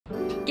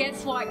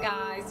Guess what,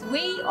 guys?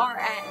 We are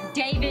at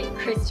David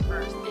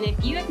Christopher's, and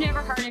if you have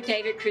never heard of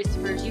David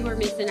Christopher's, you are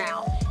missing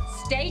out.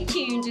 Stay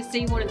tuned to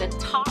see one of the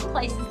top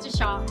places to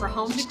shop for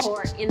home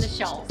decor in the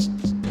Shoals.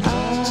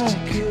 I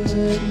could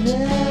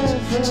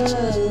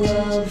never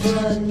love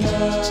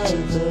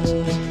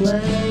another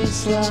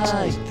place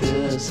like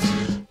this.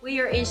 We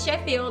are in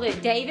Sheffield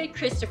at David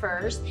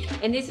Christopher's,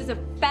 and this is a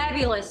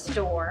fabulous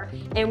store,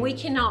 and we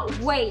cannot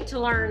wait to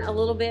learn a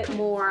little bit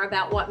more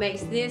about what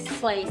makes this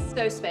place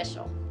so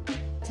special.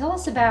 Tell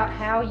us about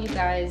how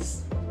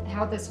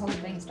this whole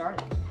thing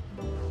started.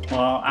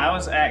 Well, I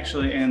was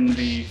actually in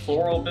the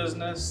floral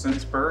business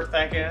since birth,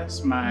 I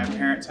guess. My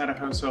parents had a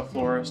wholesale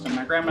florist and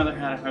my grandmother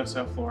had a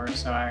wholesale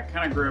florist, so I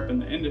kind of grew up in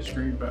the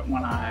industry, but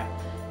when I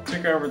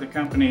took over the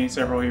company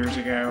several years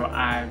ago,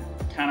 I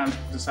kind of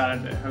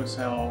decided that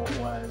wholesale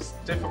was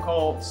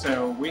difficult,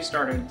 so we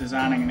started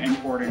designing and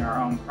importing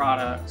our own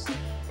products.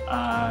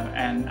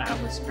 And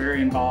I was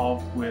very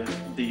involved with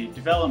the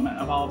development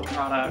of all the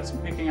products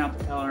and picking out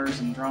the colors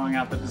and drawing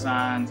out the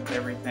designs of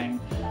everything.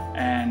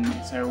 And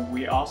so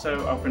we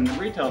also opened a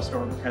retail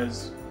store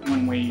because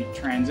when we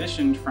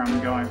transitioned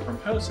from going from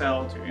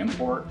wholesale to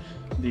import,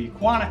 the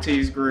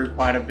quantities grew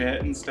quite a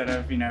bit. Instead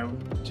of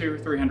 200 or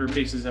 300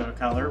 pieces of a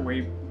color,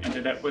 we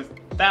ended up with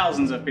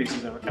thousands of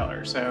pieces of a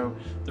color. So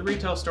the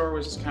retail store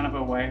was just kind of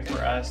a way for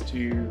us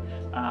to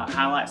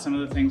highlight some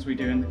of the things we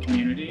do in the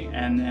community,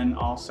 and then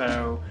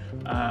also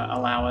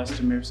allow us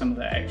to move some of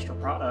the extra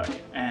product.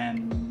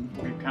 And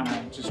we've kind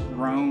of just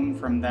grown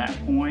from that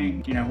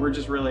point. We're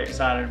just really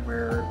excited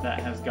where that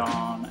has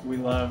gone. We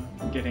love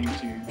getting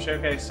to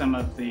showcase some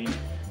of the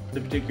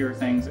particular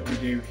things that we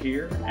do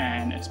here,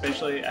 and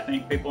especially I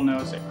think people know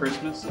us at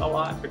Christmas a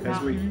lot because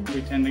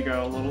we tend to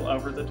go a little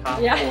over the top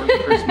for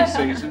the Christmas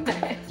season.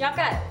 Y'all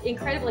got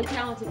incredibly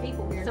talented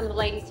people here. Some of the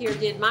ladies here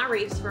did my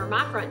wreaths for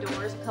my front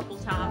doors a couple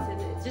of times, and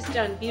it's just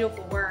done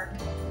beautiful work.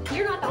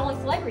 You're not the only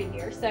celebrity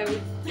here, so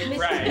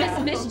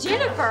Miss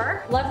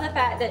Jennifer, love the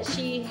fact that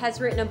she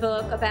has written a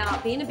book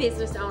about being a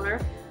business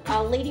owner,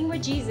 leading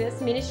with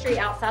Jesus ministry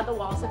outside the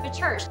walls of a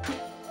church.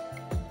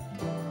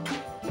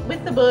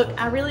 With the book,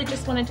 I really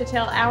just wanted to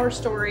tell our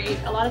story.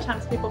 A lot of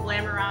times people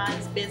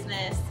glamorize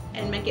business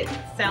and make it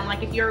sound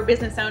like if you're a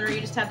business owner,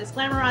 you just have this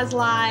glamorized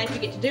life, you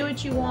get to do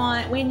what you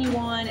want, when you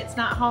want, it's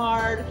not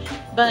hard.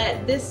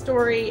 But this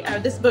story,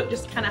 this book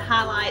just kind of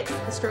highlights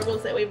the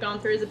struggles that we've gone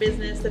through as a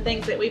business, the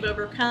things that we've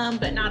overcome,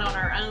 but not on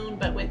our own,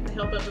 but with the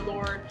help of the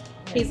Lord.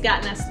 He's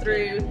gotten us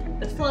through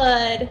the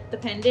flood, the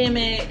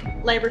pandemic,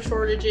 labor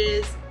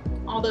shortages,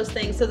 all those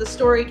things. So the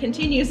story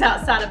continues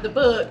outside of the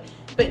book,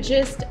 but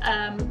just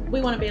we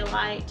want to be a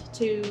light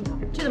to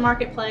the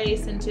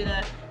marketplace and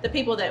to the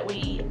people that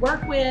we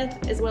work with,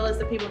 as well as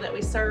the people that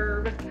we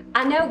serve.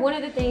 I know one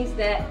of the things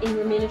that in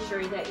your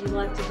ministry that you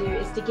love to do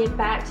is to give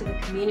back to the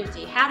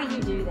community. How do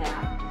you do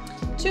that?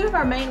 Two of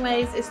our main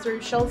ways is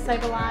through Shoals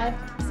Save a Life.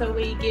 So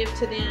we give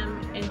to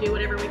them and do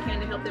whatever we can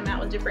to help them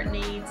out with different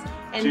needs.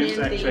 And She's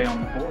actually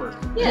on the board.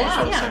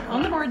 Yes,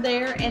 on the board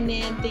there. And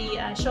then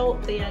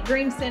the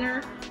Dream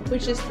Center,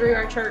 which is through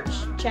our church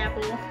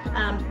chapel.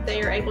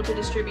 They are able to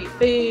distribute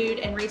food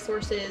and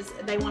resources.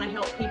 They want to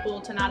help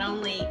people to not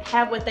only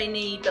have what they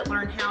need, but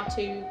learn how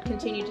to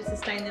continue to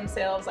sustain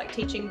themselves, like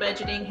teaching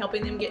budgeting,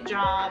 helping them get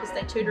jobs.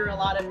 They tutor a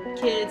lot of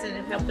kids and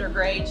have helped their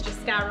grades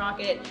just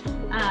skyrocket.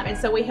 And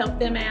so we help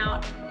them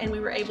out, and we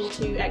were able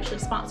to actually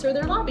sponsor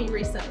their lobby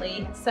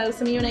recently. So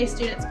some UNA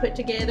students put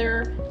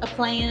together a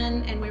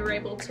plan, and we were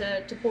able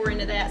to pour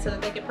into that so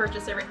that they could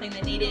purchase everything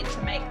they needed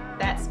to make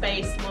that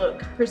space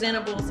look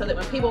presentable, so that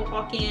when people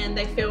walk in,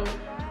 they feel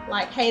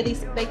like, hey,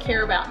 they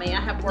care about me. I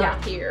have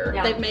work here.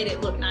 They've made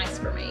it look nice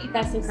for me.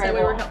 That's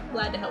incredible. So we were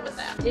glad to help with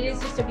that. It is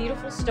just a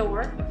beautiful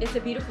store. It's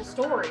a beautiful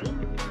story.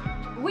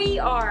 We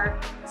are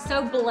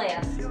so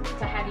blessed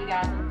to have you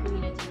guys in the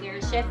community. They're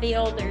in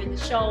Sheffield, they're in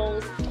the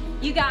Shoals.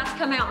 You guys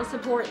come out and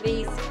support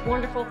these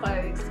wonderful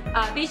folks.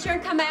 Be sure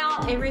and come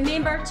out, and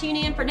remember, tune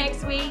in for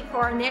next week for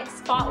our next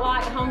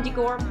Spotlight Home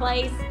Decor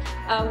place.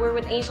 We're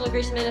with Angela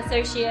Grisham and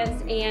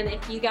Associates, and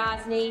if you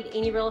guys need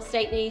any real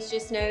estate needs,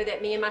 just know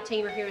that me and my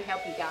team are here to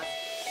help you guys.